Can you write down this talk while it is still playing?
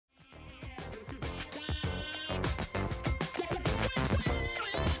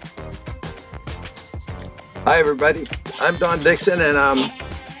Hi everybody, I'm Don Dickson and I'm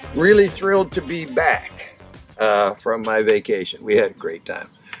really thrilled to be back from my vacation. We had a great time.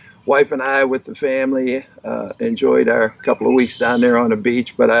 Wife and I with the family enjoyed our couple of weeks down there on the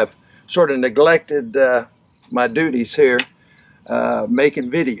beach, but I've sort of neglected my duties here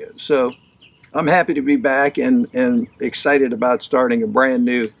making videos. So I'm happy to be back and excited about starting a brand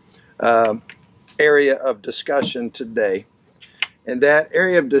new area of discussion today. And that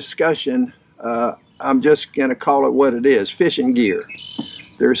area of discussion, I'm just going to call it what it is, fishing gear.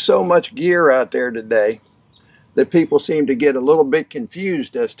 There's so much gear out there today that people seem to get a little bit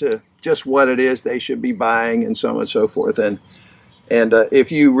confused as to just what it is they should be buying and so on and so forth. And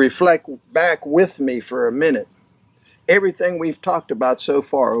if you reflect back with me for a minute, everything we've talked about so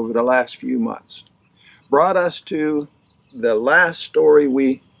far over the last few months brought us to the last story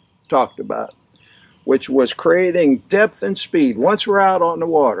we talked about, which was creating depth and speed. Once we're out on the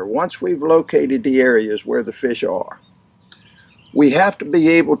water, once we've located the areas where the fish are, we have to be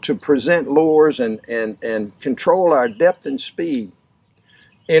able to present lures and control our depth and speed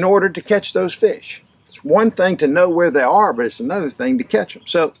in order to catch those fish. It's one thing to know where they are, but it's another thing to catch them.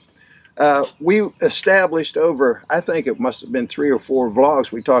 So we established over, I think it must have been 3 or 4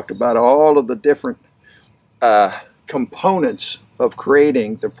 vlogs, we talked about all of the different components of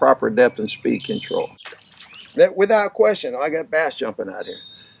creating the proper depth and speed controls. That without question, I got bass jumping out here.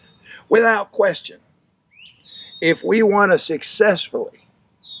 Without question, if we want to successfully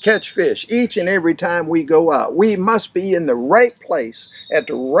catch fish each and every time we go out, we must be in the right place at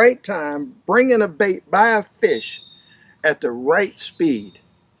the right time, bringing a bait by a fish at the right speed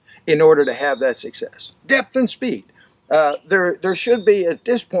in order to have that success. Depth and speed. There should be, at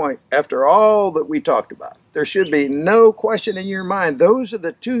this point, after all that we talked about, there should be no question in your mind. Those are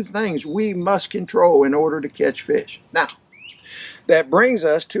the 2 things we must control in order to catch fish. Now, that brings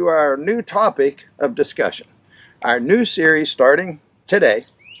us to our new topic of discussion. Our new series starting today.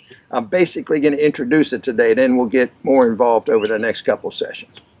 I'm basically going to introduce it today, then we'll get more involved over the next couple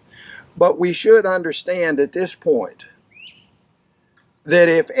sessions. But we should understand at this point that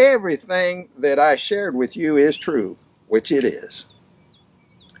if everything that I shared with you is true, which it is,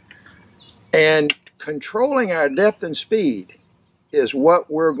 and controlling our depth and speed is what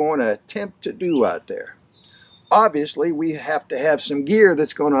we're going to attempt to do out there. Obviously, we have to have some gear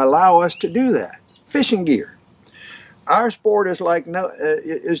that's going to allow us to do that. Fishing gear. Our sport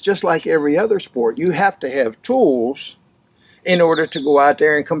is just like every other sport. You have to have tools in order to go out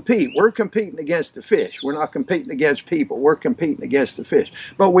there and compete. We're competing against the fish. We're not competing against people. We're competing against the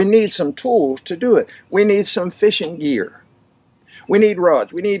fish. But we need some tools to do it. We need some fishing gear. We need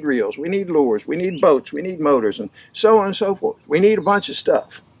rods, we need reels, we need lures, we need boats, we need motors, and so on and so forth. We need a bunch of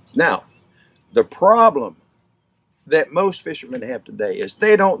stuff. Now, the problem that most fishermen have today is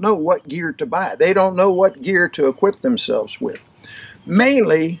they don't know what gear to buy. They don't know what gear to equip themselves with.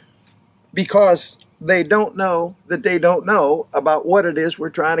 Mainly because they don't know that they don't know about what it is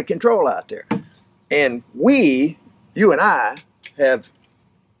we're trying to control out there. And you and I, have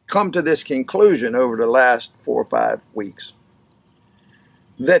come to this conclusion over the last 4 or 5 weeks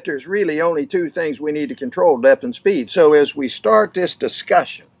that there's really only 2 things we need to control, depth and speed. So as we start this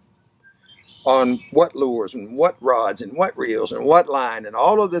discussion on what lures and what rods and what reels and what line and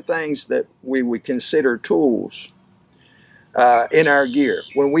all of the things that we would consider tools in our gear,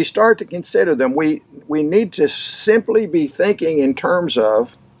 when we start to consider them, we need to simply be thinking in terms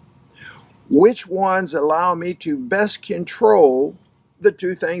of which ones allow me to best control the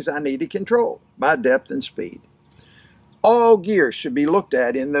 2 things I need to control, my depth and speed. All gear should be looked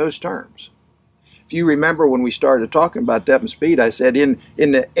at in those terms. If you remember when we started talking about depth and speed, I said in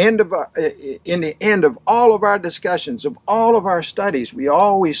the end of all of our discussions, of all of our studies, we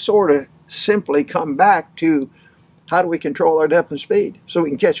always sort of simply come back to how do we control our depth and speed so we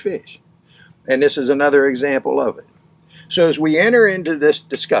can catch fish. And this is another example of it. So as we enter into this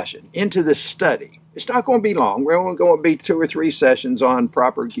discussion, into this study, it's not going to be long. We're only going to be 2 or 3 sessions on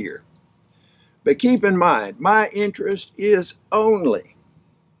proper gear. But keep in mind, my interest is only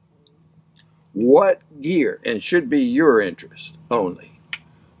what gear, and should be your interest only,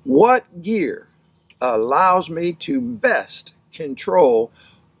 what gear allows me to best control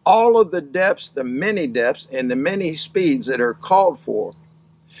all of the depths, the many depths, and the many speeds that are called for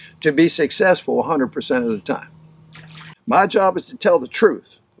to be successful 100% of the time. My job is to tell the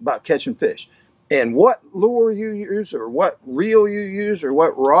truth about catching fish. And what lure you use, or what reel you use, or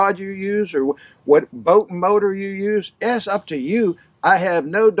what rod you use, or what boat and motor you use, that's up to you. I have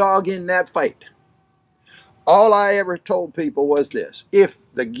no dog in that fight. All I ever told people was this: if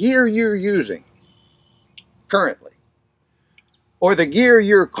the gear you're using currently or the gear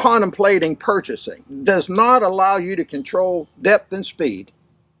you're contemplating purchasing does not allow you to control depth and speed,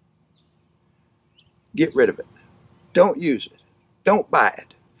 get rid of it. Don't use it. Don't buy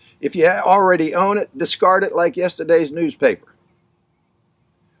it. If you already own it, discard it like yesterday's newspaper.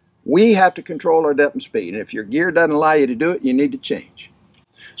 We have to control our depth and speed, and if your gear doesn't allow you to do it, you need to change.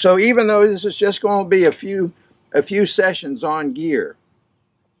 So even though this is just going to be a few sessions on gear,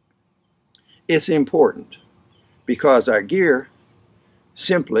 it's important because our gear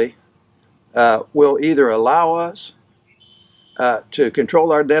simply will either allow us to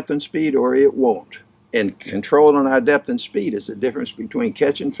control our depth and speed, or it won't. And controlling our depth and speed is the difference between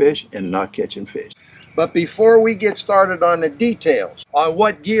catching fish and not catching fish. But before we get started on the details on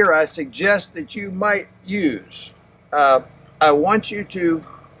what gear I suggest that you might use, I want you to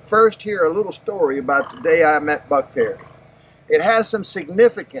first hear a little story about the day I met Buck Perry. It has some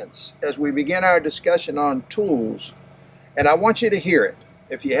significance as we begin our discussion on tools, and I want you to hear it.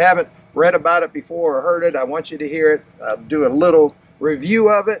 If you haven't read about it before or heard it, I want you to hear it. I'll do a little review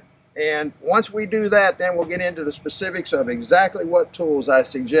of it, and once we do that, then we'll get into the specifics of exactly what tools I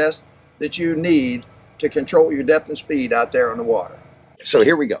suggest that you need to control your depth and speed out there on the water. So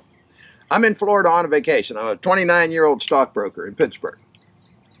here we go. I'm in Florida on a vacation. I'm a 29-year-old stockbroker in Pittsburgh.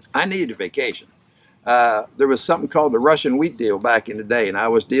 I needed a vacation. There was something called the Russian wheat deal back in the day, and I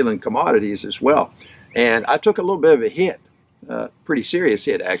was dealing commodities as well. And I took a little bit of a hit, pretty serious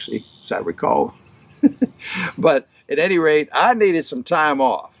hit actually, as I recall. But at any rate, I needed some time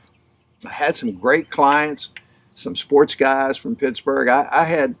off. I had some great clients, some sports guys from Pittsburgh. I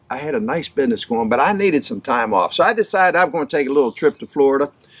had a nice business going, but I needed some time off. So I decided I'm going to take a little trip to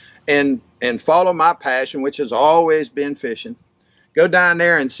Florida and follow my passion, which has always been fishing. Go down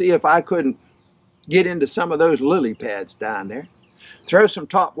there and see if I couldn't get into some of those lily pads down there. Throw some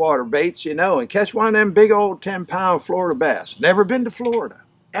topwater baits, you know, and catch one of them big old 10-pound Florida bass. Never been to Florida,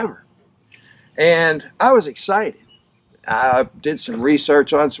 ever. And I was excited. I did some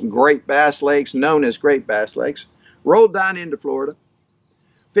research on some great bass lakes, known as Great Bass Lakes. Rolled down into Florida,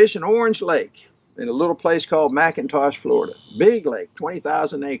 fishing Orange Lake in a little place called McIntosh, Florida. Big lake,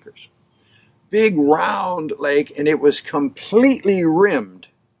 20,000 acres. Big round lake, and it was completely rimmed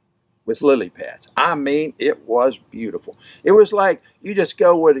with lily pads. I mean, it was beautiful. It was like you just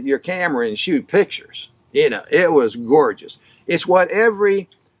go with your camera and shoot pictures. You know, it was gorgeous. It's what every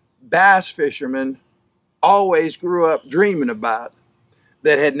bass fisherman always grew up dreaming about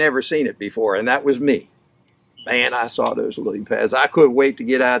that had never seen it before, and that was me. Man, I saw those lily pads. I couldn't wait to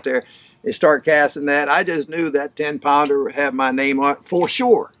get out there and start casting that. I just knew that 10-pounder would have my name on it for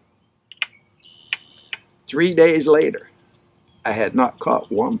sure. 3 days later, I had not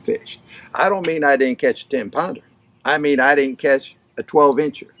caught one fish. I don't mean I didn't catch a 10-pounder. I mean I didn't catch a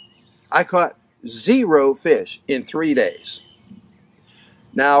 12-incher. I caught 0 fish in 3 days.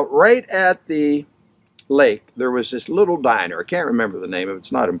 Now, right at the lake, there was this little diner. I can't remember the name of it.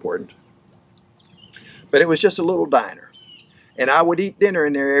 It's not important. But it was just a little diner. And I would eat dinner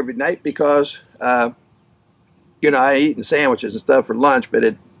in there every night because, you know, I eating sandwiches and stuff for lunch, but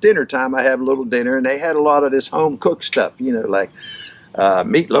at dinner time I have a little dinner, and they had a lot of this home cooked stuff, you know, like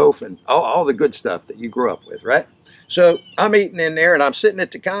meatloaf and all the good stuff that you grew up with, right? So I'm eating in there, and I'm sitting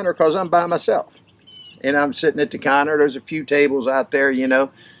at the counter because I'm by myself. And I'm sitting at the counter. There's a few tables out there, you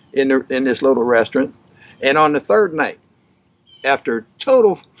know, in this little restaurant. And on the third night, after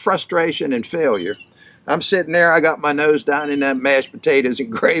total frustration and failure, I'm sitting there, I got my nose down in that mashed potatoes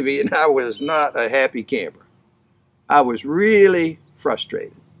and gravy, and I was not a happy camper. I was really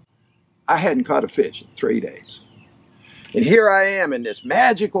frustrated. I hadn't caught a fish in 3 days. And here I am in this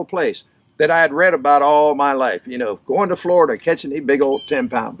magical place that I had read about all my life, you know, going to Florida, catching these big old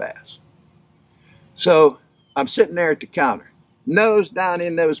 10-pound bass. So I'm sitting there at the counter, nose down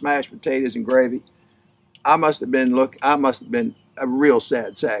in those mashed potatoes and gravy. I must have been a real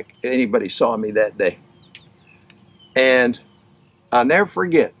sad sack if anybody saw me that day. And I'll never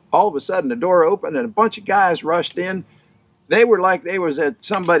forget, all of a sudden the door opened and a bunch of guys rushed in. They were like they was at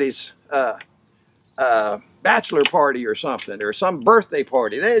somebody's bachelor party or something, or some birthday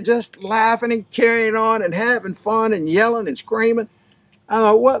party. They were just laughing and carrying on and having fun and yelling and screaming. I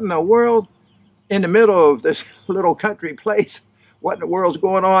thought, what in the world, in the middle of this little country place, what in the world's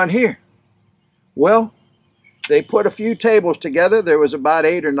going on here? Well, they put a few tables together. There was about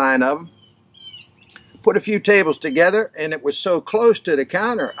 8 or 9 of them. Put a few tables together, and it was so close to the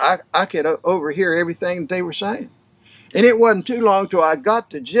counter, I could overhear everything that they were saying. And it wasn't too long till I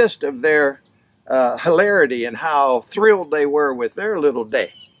got the gist of their hilarity and how thrilled they were with their little day.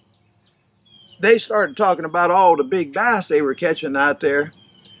 They started talking about all the big bass they were catching out there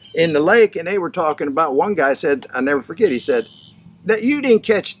in the lake, and they were talking about, one guy said, I'll never forget, he said, that you didn't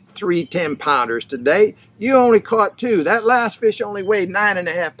catch 3 10-pounders today. You only caught 2. That last fish only weighed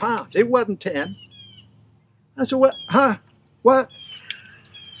 9.5 pounds. It wasn't 10. I said, what? Huh? What?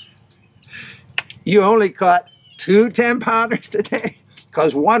 You only caught 2 10-pounders today?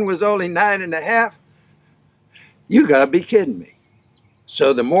 Because one was only 9.5? You got to be kidding me.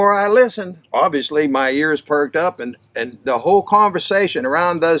 So the more I listened, obviously my ears perked up, and the whole conversation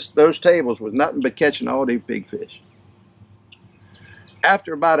around those tables was nothing but catching all these big fish.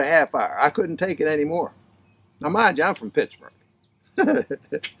 After about a half hour, I couldn't take it anymore. Now mind you, I'm from Pittsburgh.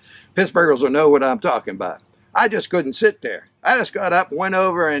 Pittsburghers will know what I'm talking about. I just couldn't sit there. I just got up, went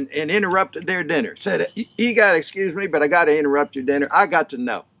over and interrupted their dinner. Said, you got to excuse me, but I got to interrupt your dinner. I got to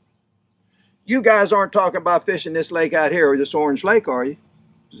know. You guys aren't talking about fishing this lake out here or this Orange Lake, are you?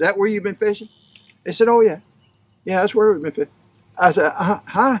 Is that where you've been fishing? They said, oh, yeah. Yeah, that's where we've been fishing. I said,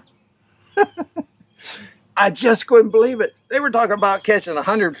 huh? I just couldn't believe it. They were talking about catching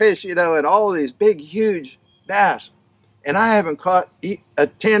 100 fish, you know, and all these big, huge bass. And I haven't caught a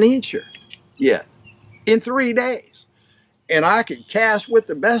 10-incher yet in 3 days. And I could cast with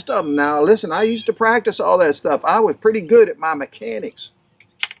the best of them now. Listen, I used to practice all that stuff. I was pretty good at my mechanics.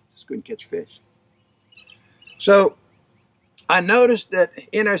 Just couldn't catch fish. So I noticed that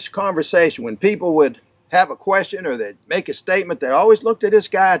in this conversation, when people would have a question or they'd make a statement, they always looked at this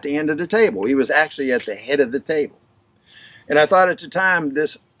guy at the end of the table. He was actually at the head of the table. And I thought at the time,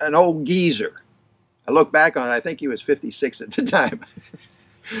 an old geezer. I look back on it, I think he was 56 at the time.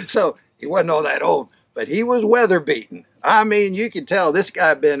 So he wasn't all that old, but he was weather beaten. I mean, you could tell this guy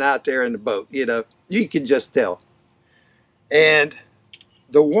had been out there in the boat, you know, you could just tell. And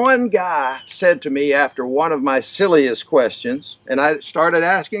the one guy said to me after one of my silliest questions, and I started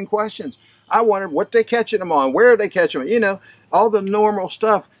asking questions. I wondered what they catching them on, where are they catching them, you know, all the normal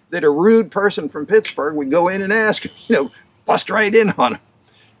stuff that a rude person from Pittsburgh would go in and ask, you know, bust right in on him.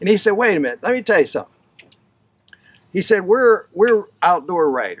 And he said, wait a minute, let me tell you something. He said, we're outdoor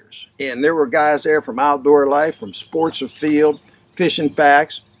writers. And there were guys there from Outdoor Life, from Sports Afield, Fishing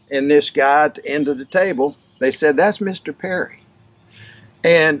Facts, and this guy at the end of the table, they said, that's Mr. Perry.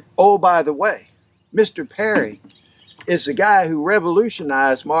 And, oh, by the way, Mr. Perry is the guy who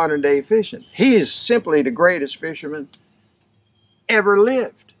revolutionized modern day fishing. He is simply the greatest fisherman ever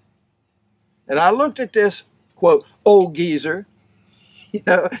lived. And I looked at this, quote, old geezer, you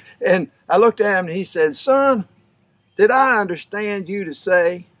know, and I looked at him and he said, son, did I understand you to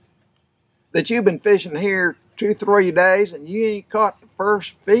say that you've been fishing here 2-3 days and you ain't caught the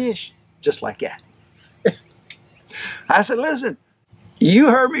first fish? Just like that. I said, listen, you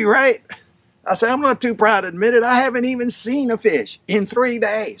heard me right. I said, I'm not too proud to admit it. I haven't even seen a fish in 3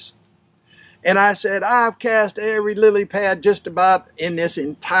 days. And I said, I've cast every lily pad just about in this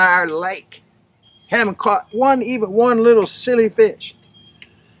entire lake. Haven't caught even one little silly fish.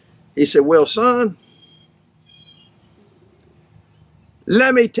 He said, well, son,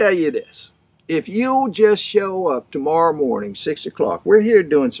 let me tell you this. If you'll just show up tomorrow morning, 6 o'clock, we're here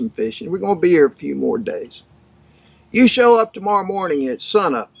doing some fishing. We're going to be here a few more days. You show up tomorrow morning at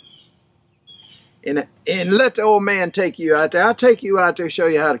sunup and let the old man take you out there. I'll take you out there, show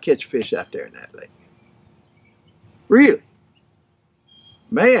you how to catch fish out there in that lake. Really?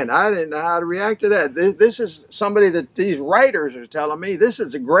 Man, I didn't know how to react to that. This is somebody that these writers are telling me, this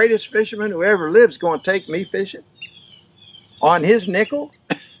is the greatest fisherman who ever lives going to take me fishing? On his nickel?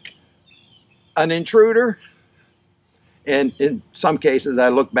 An intruder? And in some cases, I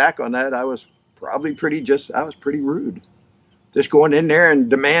look back on that, I was probably pretty rude. Just going in there and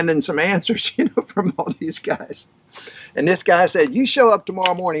demanding some answers, you know, from all these guys. And this guy said, you show up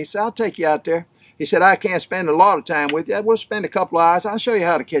tomorrow morning. He said, I'll take you out there. He said, I can't spend a lot of time with you. We'll spend a couple of hours. I'll show you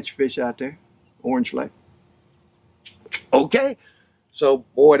how to catch fish out there. Orange Lake. Okay. So,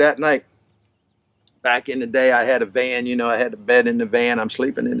 boy, that night, back in the day, I had a van. You know, I had a bed in the van. I'm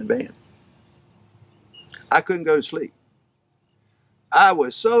sleeping in the van. I couldn't go to sleep. I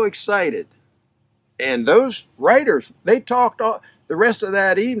was so excited. And those writers, they talked all, the rest of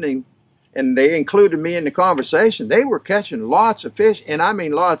that evening, and they included me in the conversation. They were catching lots of fish, and I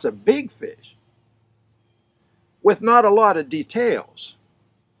mean lots of big fish, with not a lot of details.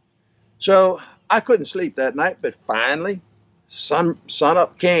 So I couldn't sleep that night, but finally,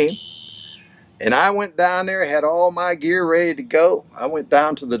 sunup came, and I went down there, had all my gear ready to go. I went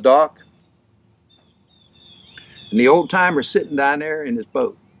down to the dock, and the old timer's sitting down there in his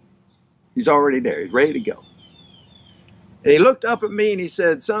boat. He's already there. He's ready to go. And he looked up at me and he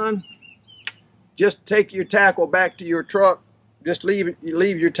said, son, just take your tackle back to your truck. Just leave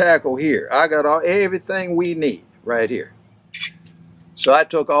your tackle here. I got everything we need right here. So I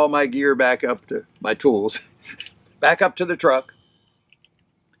took all my gear back up to my tools, back up to the truck.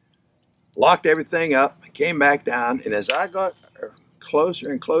 locked everything up, came back down, and as I got closer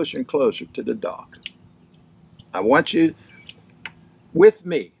and closer and closer to the dock, I want you, with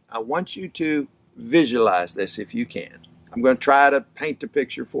me, I want you to visualize this if you can. I'm going to try to paint the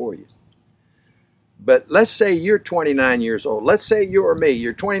picture for you. But let's say you're 29 years old. Let's say you're me.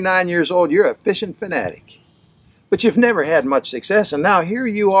 You're 29 years old. You're a fishing fanatic. But you've never had much success. And now here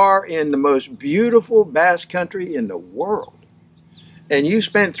you are in the most beautiful bass country in the world. And you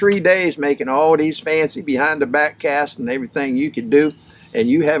spent 3 days making all these fancy behind the back casts and everything you could do. And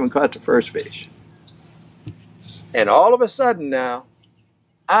you haven't caught the first fish. And all of a sudden now,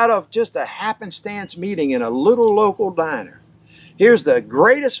 out of just a happenstance meeting in a little local diner, here's the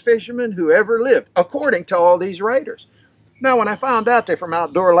greatest fisherman who ever lived, according to all these writers. Now, when I found out they're from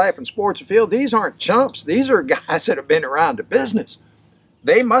Outdoor Life and Sports Field, these aren't chumps. These are guys that have been around the business.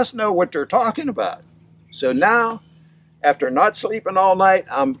 They must know what they're talking about. So now, after not sleeping all night,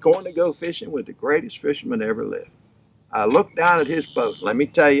 I'm going to go fishing with the greatest fisherman ever lived. I looked down at his boat. Let me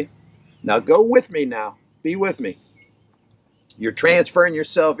tell you. Now, go with me now. Be with me. You're transferring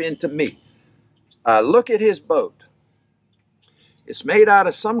yourself into me. Look at his boat. It's made out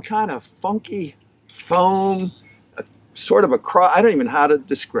of some kind of funky foam, sort of a cross, I don't even know how to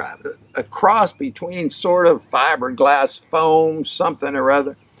describe it, a cross between sort of fiberglass foam, something or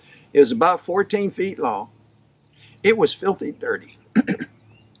other. It was about 14 feet long. It was filthy dirty. And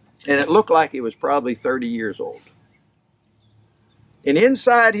it looked like it was probably 30 years old. And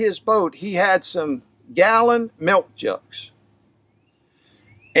inside his boat, he had some gallon milk jugs.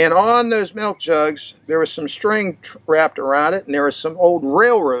 And on those milk jugs, there was some string wrapped around it, and there was some old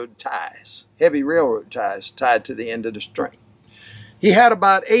railroad ties, heavy railroad ties tied to the end of the string. He had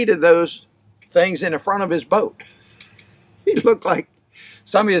about 8 of those things in the front of his boat. He looked like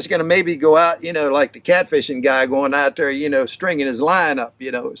somebody that's going to maybe go out, you know, like the catfishing guy going out there, you know, stringing his line up,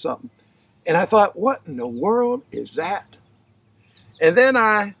 you know, or something. And I thought, what in the world is that? And then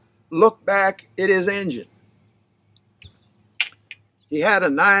I looked back at his engine. He had a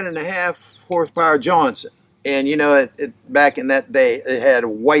 9.5 horsepower Johnson. And, you know, back in that day, it had a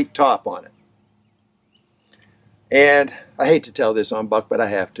white top on it. And I hate to tell this on Buck, but I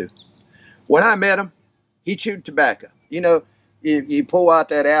have to. When I met him, he chewed tobacco. You know, you pull out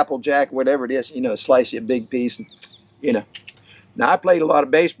that Applejack, whatever it is, you know, slice you a big piece, and, you know. Now, I played a lot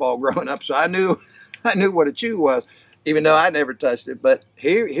of baseball growing up, so I knew what a chew was, even though I never touched it. But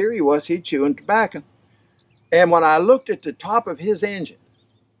here he was, he chewing tobacco. And when I looked at the top of his engine,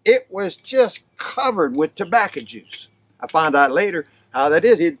 it was just covered with tobacco juice. I found out later how that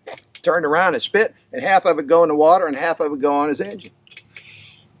is. He'd turn around and spit, and half of it go in the water and half of it go on his engine.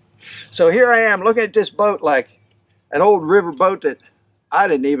 So here I am looking at this boat like an old river boat that I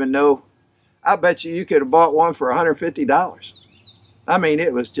didn't even know. I bet you could have bought one for $150. I mean,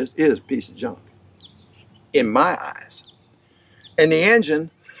 it was a piece of junk in my eyes. And the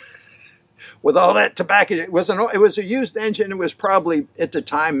engine, with all that tobacco, it was a used engine. It was probably, at the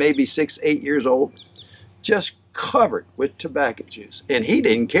time, maybe 6, 8 years old, just covered with tobacco juice. And he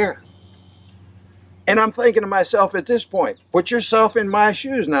didn't care. And I'm thinking to myself at this point, put yourself in my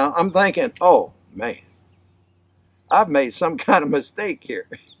shoes now. I'm thinking, oh, man, I've made some kind of mistake here.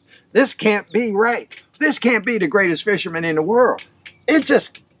 This can't be right. This can't be the greatest fisherman in the world.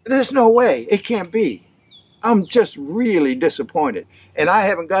 There's no way. It can't be. I'm just really disappointed. And I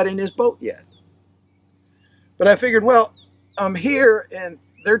haven't got in his boat yet. But I figured, well, I'm here and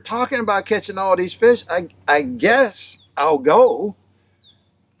they're talking about catching all these fish. I guess I'll go.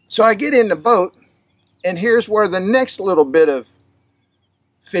 So I get in the boat, and here's where the next little bit of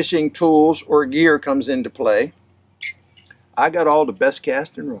fishing tools or gear comes into play. I got all the best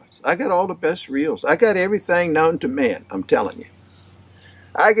casting rods. I got all the best reels. I got everything known to man, I'm telling you.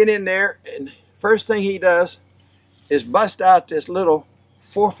 I get in there, and first thing he does is bust out this little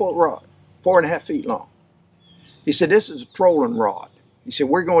 4-foot rod, 4.5 feet long. He said, this is a trolling rod. He said,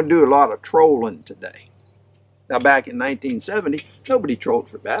 we're going to do a lot of trolling today. Now, back in 1970, nobody trolled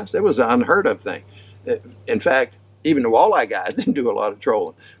for bass. That was an unheard of thing. In fact, even the walleye guys didn't do a lot of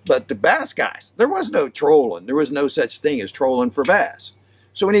trolling. But the bass guys, there was no trolling. There was no such thing as trolling for bass.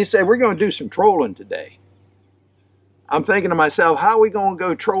 So when he said, we're going to do some trolling today, I'm thinking to myself, how are we going to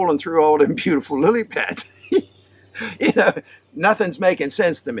go trolling through all them beautiful lily pads? You know, nothing's making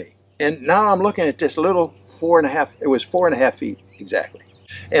sense to me. And now I'm looking at this little 4.5, it was 4.5 feet exactly.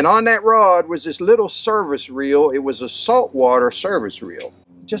 And on that rod was this little service reel. It was a saltwater service reel.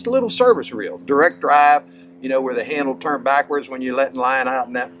 Just a little service reel, direct drive, you know, where the handle turned backwards when you're letting line out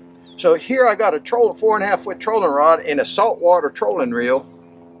and that. So here I got a 4.5-foot trolling rod and a saltwater trolling reel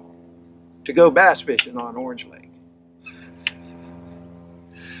to go bass fishing on Orange Lake.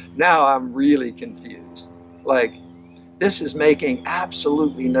 Now I'm really confused. Like, this is making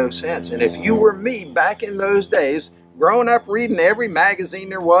absolutely no sense. And if you were me back in those days, growing up reading every magazine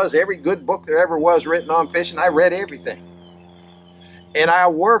there was, every good book there ever was written on fishing, I read everything. And I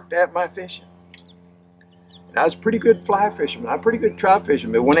worked at my fishing. And I was a pretty good fly fisherman. I'm a pretty good trout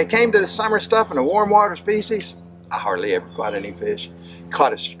fisherman. But when it came to the summer stuff and the warm water species, I hardly ever caught any fish.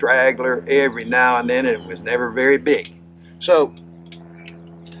 Caught a straggler every now and then, and it was never very big. So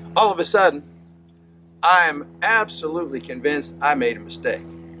all of a sudden, I am absolutely convinced I made a mistake.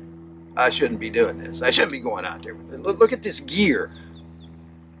 I shouldn't be doing this. I shouldn't be going out there. Look at this gear.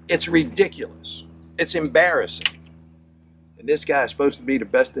 It's ridiculous. It's embarrassing. And this guy is supposed to be the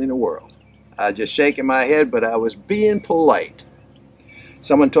best in the world. I was just shaking my head, but I was being polite.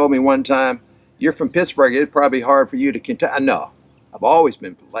 Someone told me one time, "You're from Pittsburgh, it's probably hard for you to continue." No, I've always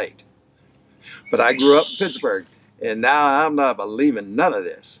been polite. But I grew up in Pittsburgh, and now I'm not believing none of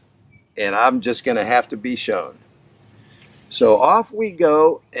this. And I'm just going to have to be shown. So off we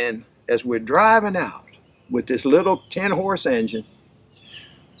go, and as we're driving out with this little 10-horse engine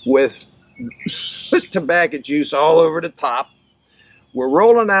with tobacco juice all over the top, we're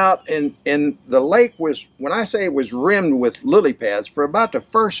rolling out, and the lake was, when I say it was rimmed with lily pads, for about the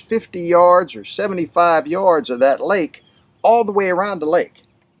first 50 yards or 75 yards of that lake, all the way around the lake,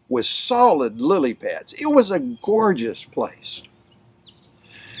 was solid lily pads. It was a gorgeous place.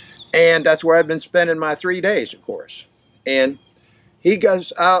 And that's where I've been spending my 3 days, of course. And he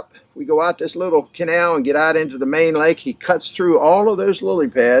goes out, we go out this little canal and get out into the main lake. He cuts through all of those lily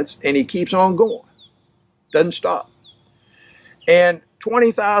pads, and he keeps on going. Doesn't stop. And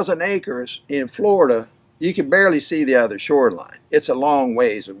 20,000 acres in Florida, you can barely see the other shoreline. It's a long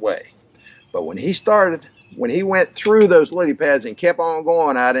ways away. But when he went through those lily pads and kept on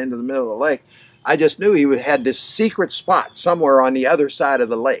going out into the middle of the lake, I just knew he had this secret spot somewhere on the other side of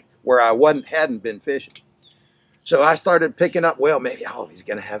the lake where I hadn't been fishing. So I started picking up, well, maybe he's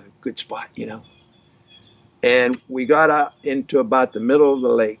going to have a good spot, you know. And we got out into about the middle of the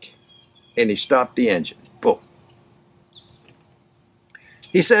lake, and he stopped the engine. Boom.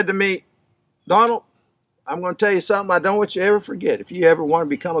 He said to me, "Donald, I'm going to tell you something I don't want you to ever forget. If you ever want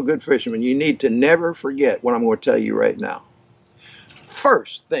to become a good fisherman, you need to never forget what I'm going to tell you right now.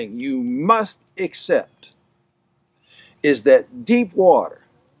 First thing you must accept is that deep water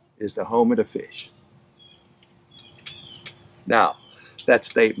is the home of the fish." Now, that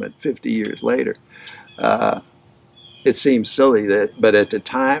statement 50 years later, it seems silly, but at the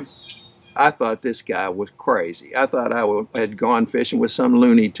time, I thought this guy was crazy. I thought I had gone fishing with some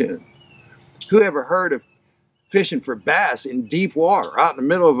Looney Tune. Who ever heard of fishing for bass in deep water out in the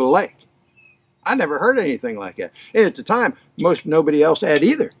middle of a lake? I never heard of anything like that. And at the time, nobody else had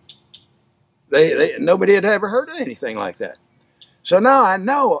either. Nobody had ever heard of anything like that. So now I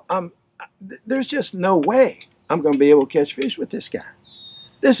know there's just no way I'm going to be able to catch fish with this guy.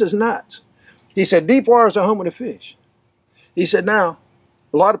 This is nuts. He said, deep water is the home of the fish. He said, now,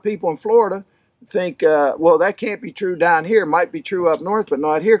 a lot of people in Florida think, well, that can't be true down here. It might be true up north, but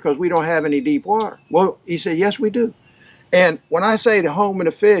not here because we don't have any deep water. Well, he said, yes, we do. And when I say the home of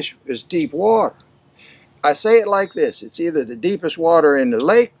the fish is deep water, I say it like this. It's either the deepest water in the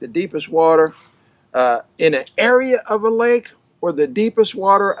lake, the deepest water in an area of a lake, or the deepest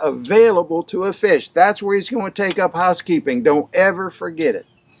water available to a fish. That's where he's going to take up housekeeping. Don't ever forget it.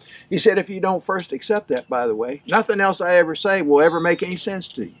 He said, if you don't first accept that, by the way, nothing else I ever say will ever make any sense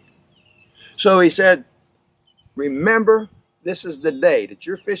to you. So he said, remember, this is the day that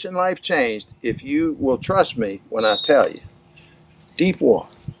your fishing life changed if you will trust me when I tell you. Deep water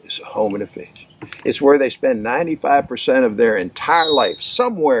is the home of the fish. It's where they spend 95% of their entire life,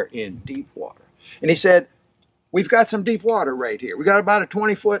 somewhere in deep water. And he said, we've got some deep water right here. We got about a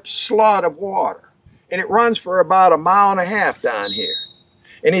 20-foot slot of water, and it runs for about 1.5 miles down here.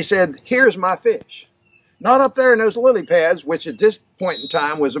 And he said, here's my fish. Not up there in those lily pads, which at this point in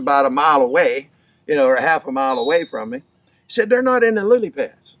time was about 1 mile away, you know, or 1/2 mile away from me. He said, they're not in the lily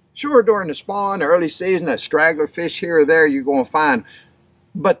pads. Sure, during the spawn, the early season, a straggler fish here or there you're going to find,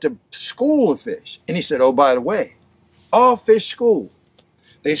 but the school of fish. And he said, oh, by the way, all fish school.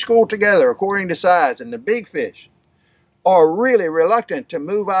 They school together according to size, and the big fish are really reluctant to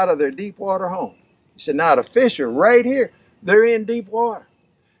move out of their deep water home. He said, now the fish are right here. They're in deep water.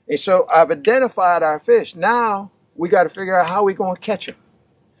 And so I've identified our fish. Now we got to figure out how we're going to catch them.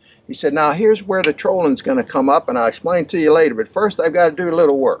 He said, now here's where the trolling's going to come up, and I'll explain to you later, but first I've got to do a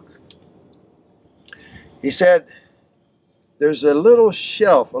little work. He said, there's a little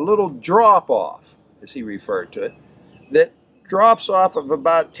shelf, a little drop-off, as he referred to it, that drops off of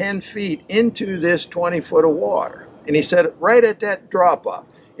about 10 feet into this 20 foot of water. And he said, right at that drop-off,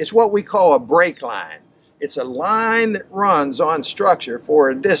 It's what we call a break line. It's a line that runs on structure for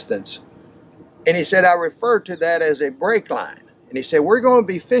a distance. And he said, I refer to that as a break line. And he said, we're going to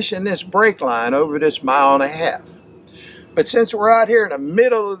be fishing this break line over this 1.5 miles. But since we're out here in the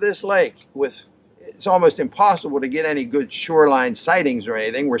middle of this lake, it's almost impossible to get any good shoreline sightings or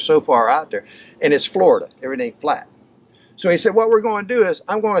anything. We're so far out there. And it's Florida, everything flat. So he said, what we're going to do is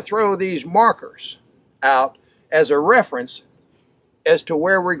I'm going to throw these markers out as a reference as to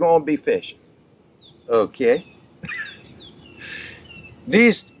where we're going to be fishing. Okay.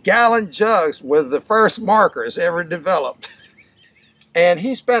 These gallon jugs were the first markers ever developed. And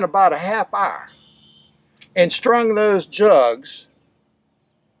he spent about a half hour and strung those jugs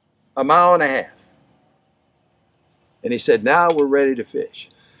 1.5 miles. And he said, now we're ready to fish.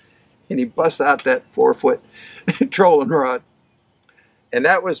 And he busts out that 4-foot trolling rod. And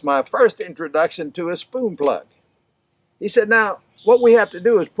that was my first introduction to a spoon plug. He said, now, what we have to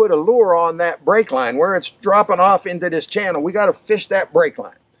do is put a lure on that break line where it's dropping off into this channel. We got to fish that break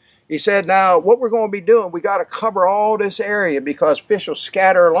line. He said, now, what we're going to be doing, we got to cover all this area because fish will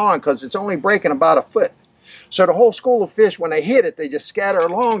scatter along because it's only breaking about 1 foot. So the whole school of fish, when they hit it, they just scatter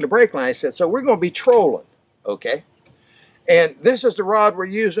along the break line. He said, so we're going to be trolling, okay? And this is the rod we're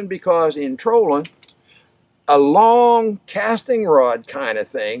using because in trolling, a long casting rod kind of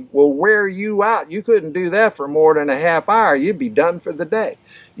thing will wear you out. You couldn't do that for more than a half hour. You'd be done for the day.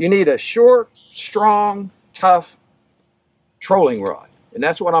 You need a short, strong, tough trolling rod. And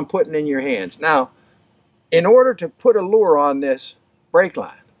that's what I'm putting in your hands. Now, in order to put a lure on this break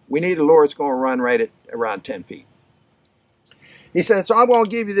line, we need a lure that's going to run right at around 10 feet. He said, so I'm going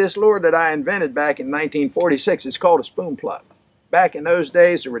to give you this lure that I invented back in 1946. It's called a spoon plug. Back in those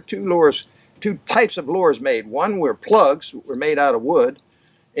days, there were two types of lures made. One were plugs, were made out of wood,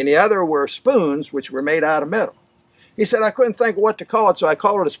 and the other were spoons, which were made out of metal. He said, I couldn't think of what to call it, so I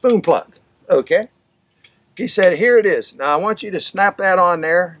called it a spoon plug. Okay. He said, here it is. Now, I want you to snap that on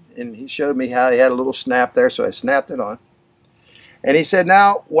there. And he showed me how he had a little snap there, so I snapped it on. And he said,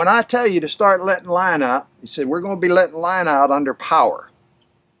 now, when I tell you to start letting line out, he said, we're going to be letting line out under power.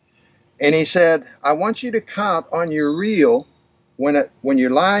 And he said, I want you to count on your reel when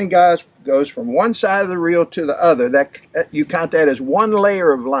your line goes from one side of the reel to the other, that you count that as one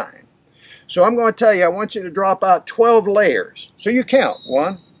layer of line. So I'm going to tell you, I want you to drop out 12 layers. So you count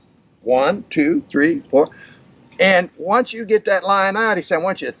 1, 2, 3, 4. And once you get that line out, he said, I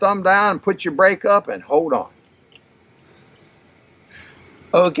want you to thumb down and put your brake up and hold on.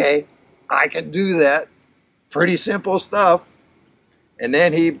 Okay, I can do that. Pretty simple stuff. And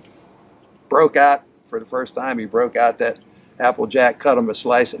then he broke out, for the first time, he broke out that Applejack, cut him a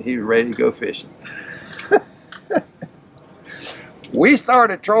slice, and he was ready to go fishing. We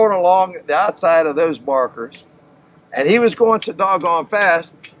started trolling along the outside of those markers, and he was going so doggone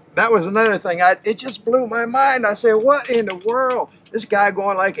fast. That was another thing. It just blew my mind. I said, what in the world? This guy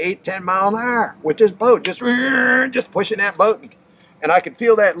going like 8, 10 miles an hour with this boat, just pushing that boat. And I could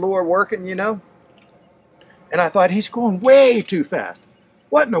feel that lure working, you know. And I thought, he's going way too fast.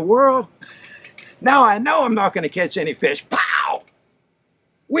 What in the world? Now I know I'm not going to catch any fish. Pow!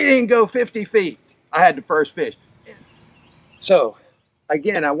 We didn't go 50 feet. I had the first fish. So,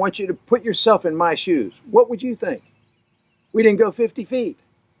 again, I want you to put yourself in my shoes. What would you think? We didn't go 50 feet.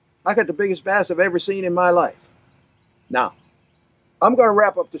 I got the biggest bass I've ever seen in my life. Now, I'm going to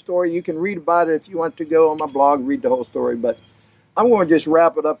wrap up the story. You can read about it if you want to go on my blog, read the whole story. But I'm going to just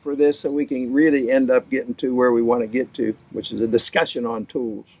wrap it up for this so we can really end up getting to where we want to get to, which is a discussion on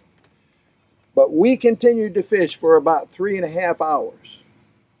tools. But we continued to fish for about 3.5 hours.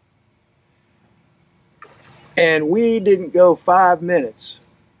 And we didn't go 5 minutes.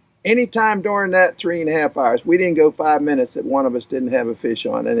 Anytime during that 3.5 hours, we didn't go 5 minutes that one of us didn't have a fish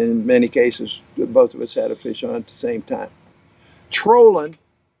on. And in many cases, both of us had a fish on at the same time. Trolling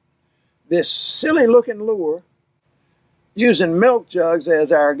this silly looking lure, using milk jugs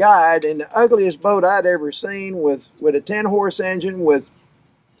as our guide in the ugliest boat I'd ever seen with a 10-horse engine with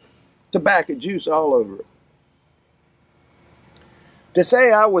tobacco juice all over it. To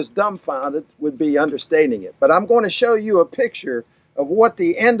say I was dumbfounded would be understating it, but I'm going to show you a picture of what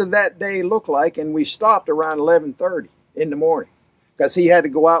the end of that day looked like, and we stopped around 11:30 in the morning because he had to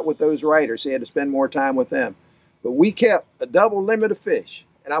go out with those riders. He had to spend more time with them. But we kept a double limit of fish,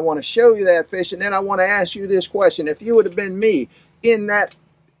 and I want to show you that fish, and then I want to ask you this question. If you would have been me in that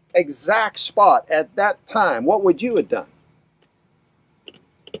exact spot at that time, what would you have done?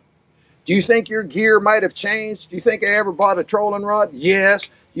 Do you think your gear might have changed? Do you think I ever bought a trolling rod? Yes.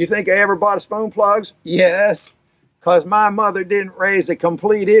 Do you think I ever bought a spoon plugs? Yes. Because my mother didn't raise a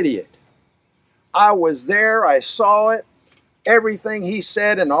complete idiot. I was there. I saw it. Everything he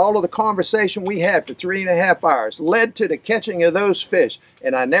said and all of the conversation we had for 3.5 hours led to the catching of those fish.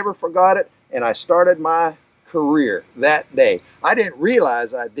 And I never forgot it. And I started my career that day. I didn't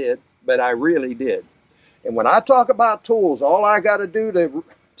realize I did, but I really did. And when I talk about tools, all I got to do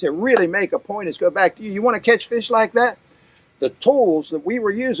to really make a point is go back to you. You want to catch fish like that? The tools that we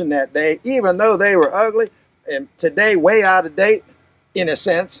were using that day, even though they were ugly and today way out of date, in a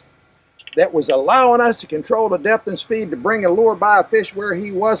sense, that was allowing us to control the depth and speed to bring a lure by a fish where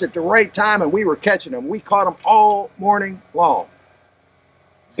he was at the right time, and we were catching them. We caught them all morning long.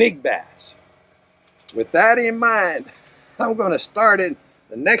 Big bass. With that in mind, I'm going to start it.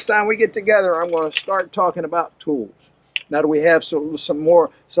 The next time we get together, I'm going to start talking about tools. Now, do we have some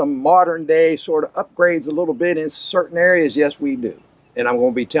modern day sort of upgrades a little bit in certain areas? Yes, we do. And I'm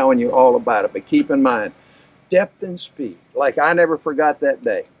going to be telling you all about it. But keep in mind, depth and speed. Like I never forgot that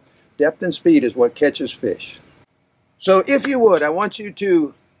day. Depth and speed is what catches fish. So if you would, I want you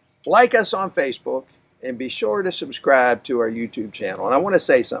to like us on Facebook and be sure to subscribe to our YouTube channel. And I want to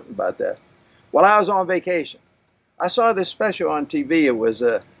say something about that. While I was on vacation, I saw this special on TV. It was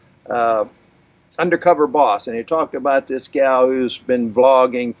a Undercover Boss, and he talked about this gal who's been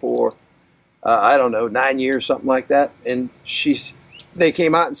vlogging for, I don't know, 9 years, something like that. And they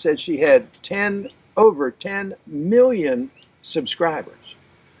came out and said she had over 10 million subscribers.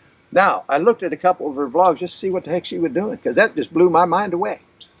 Now, I looked at a couple of her vlogs just to see what the heck she was doing, because that just blew my mind away.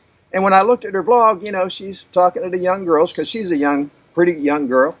 And when I looked at her vlog, you know, she's talking to the young girls, because she's a pretty young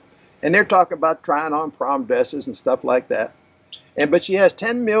girl, and they're talking about trying on prom dresses and stuff like that. But she has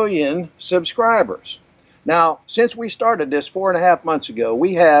 10 million subscribers. Now, since we started this 4.5 months ago,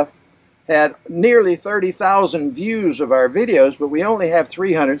 we have had nearly 30,000 views of our videos, but we only have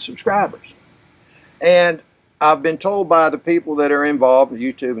 300 subscribers. And I've been told by the people that are involved in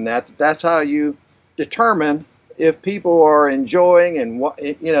YouTube and that's how you determine if people are enjoying and what,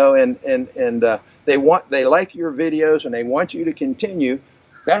 you know, they like your videos and they want you to continue.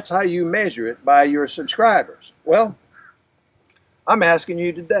 That's how you measure it, by your subscribers. Well, I'm asking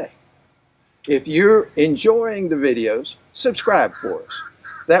you today, if you're enjoying the videos, subscribe for us.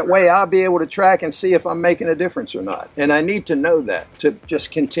 That way I'll be able to track and see if I'm making a difference or not. And I need to know that to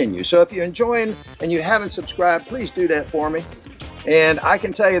just continue. So if you're enjoying and you haven't subscribed, please do that for me. And I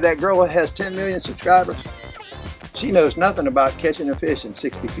can tell you that girl that has 10 million subscribers, she knows nothing about catching a fish in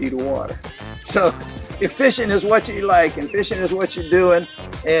 60 feet of water. So if fishing is what you like and fishing is what you're doing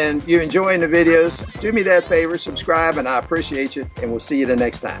and you're enjoying the videos, do me that favor, subscribe, and I appreciate you. And we'll see you the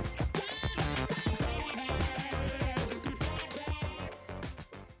next time.